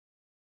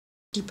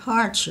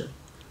Departure,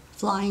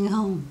 flying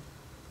home.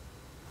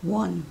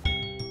 1.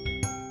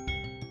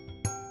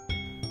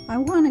 I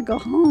want to go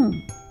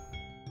home.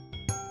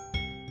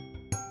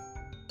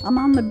 I'm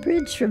on the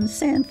bridge from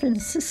San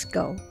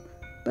Francisco,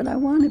 but I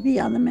want to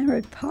be on the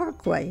Merritt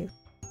Parkway.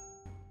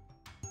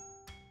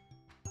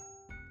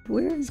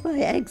 Where is my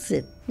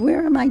exit?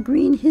 Where are my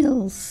green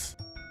hills?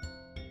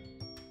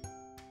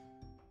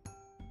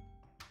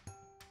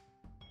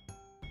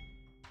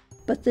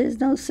 But there's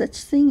no such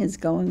thing as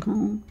going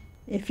home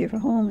if your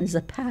home is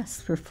a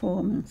past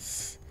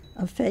performance,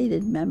 a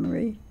faded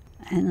memory,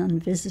 an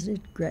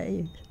unvisited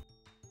grave.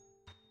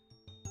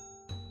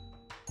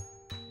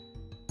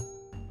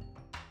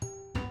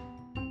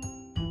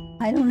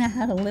 I don't know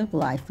how to live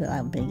life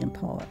without being a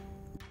poet.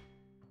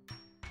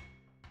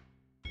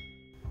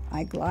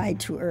 I glide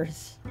to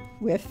earth,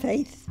 where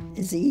faith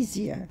is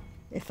easier,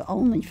 if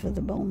only for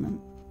the moment.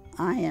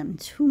 I am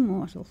too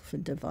mortal for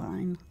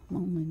divine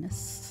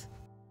loneliness.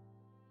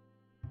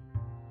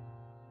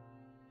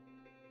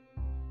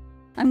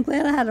 I'm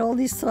glad I had all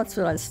these thoughts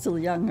when I was still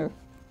younger.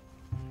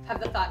 Have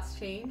the thoughts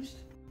changed?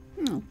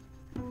 No,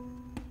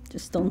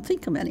 just don't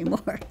think them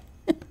anymore.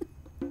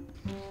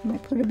 When I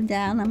put them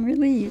down, I'm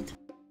relieved.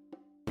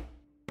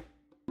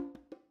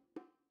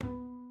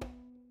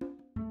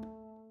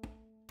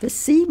 The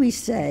sea, we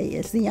say,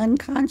 is the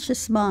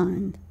unconscious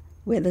mind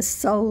where the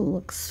soul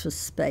looks for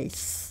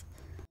space.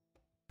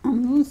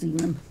 I'm losing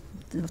them,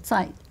 the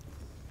sight.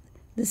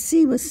 The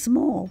sea was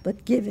small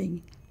but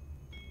giving.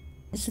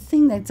 It's a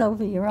thing that's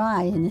over your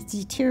eye and it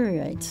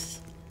deteriorates.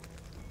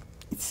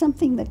 It's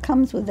something that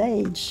comes with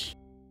age.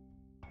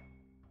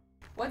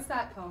 What's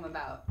that poem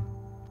about?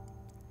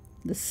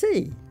 The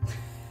sea.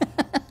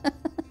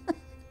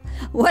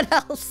 What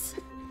else?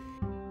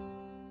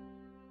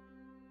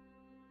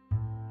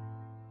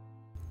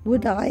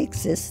 Would I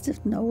exist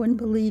if no one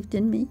believed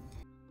in me?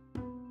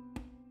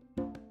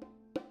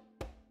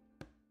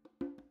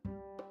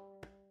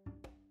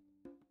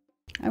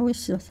 I wish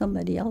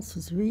somebody else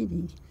was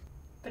reading.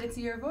 But it's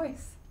your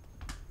voice.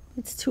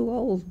 It's too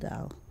old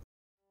now.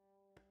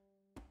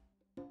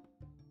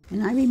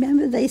 And I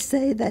remember they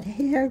say that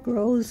hair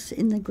grows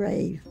in the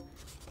grave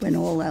when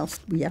all else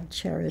we have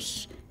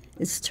cherished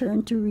is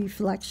turned to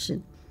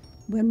reflection,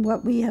 when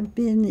what we have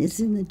been is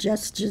in the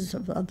gestures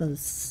of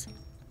others.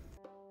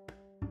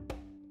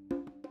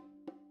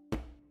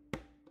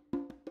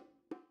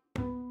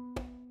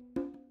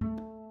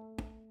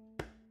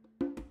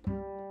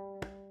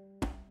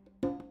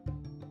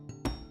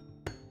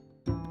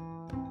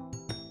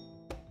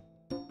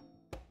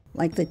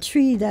 Like the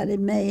tree that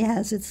in May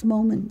has its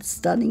moment,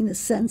 stunning the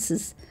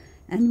senses,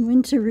 and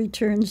winter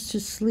returns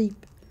to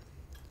sleep.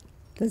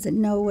 Does it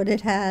know what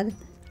it had,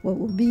 what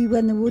will be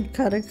when the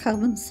woodcutter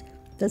comes?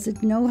 Does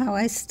it know how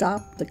I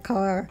stopped the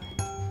car?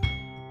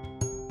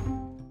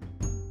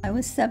 I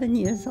was 7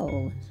 years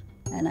old,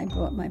 and I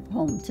brought my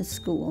poem to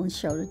school and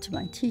showed it to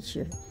my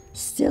teacher.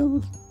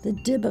 Still, the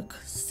Dybbuk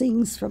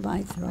sings from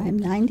my throat. I'm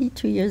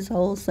 92 years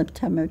old,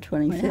 September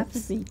 25th. It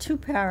has to be 2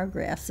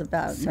 paragraphs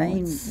about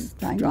rain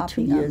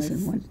dropping on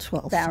this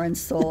barren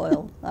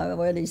soil. I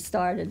already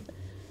started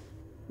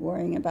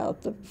worrying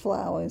about the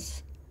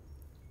flowers.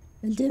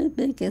 The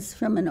Dybbuk is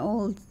from an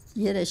old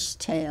Yiddish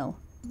tale.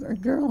 A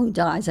girl who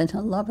dies and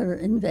her lover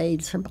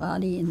invades her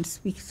body and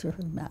speaks through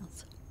her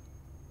mouth.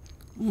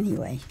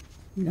 Anyway,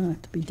 you don't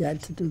have to be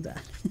dead to do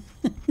that.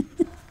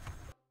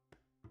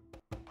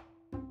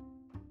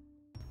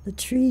 The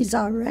trees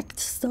are wrecked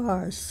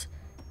stars,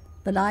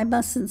 but I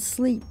mustn't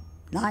sleep,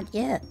 not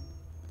yet.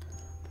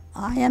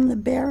 I am the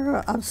bearer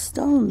of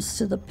stones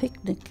to the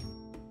picnic.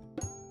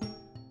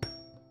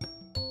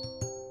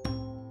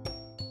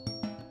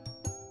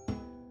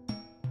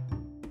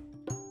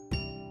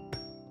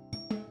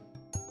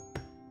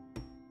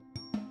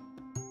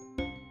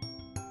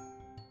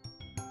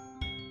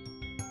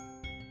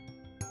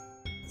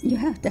 You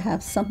have to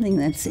have something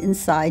that's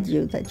inside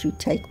you that you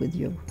take with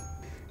you.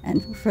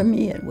 And for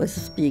me, it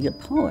was being a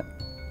poet,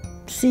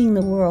 seeing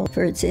the world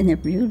for its inner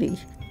beauty,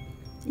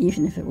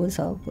 even if it was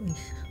ugly.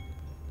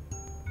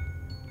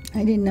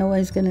 I didn't know I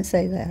was going to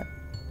say that.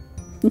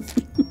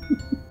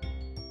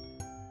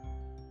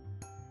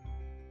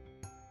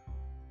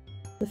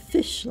 The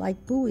fish,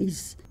 like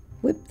buoys,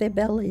 whip their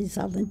bellies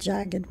on the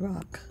jagged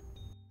rock.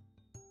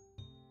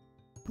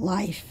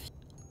 Life,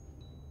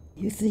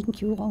 you think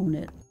you own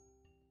it.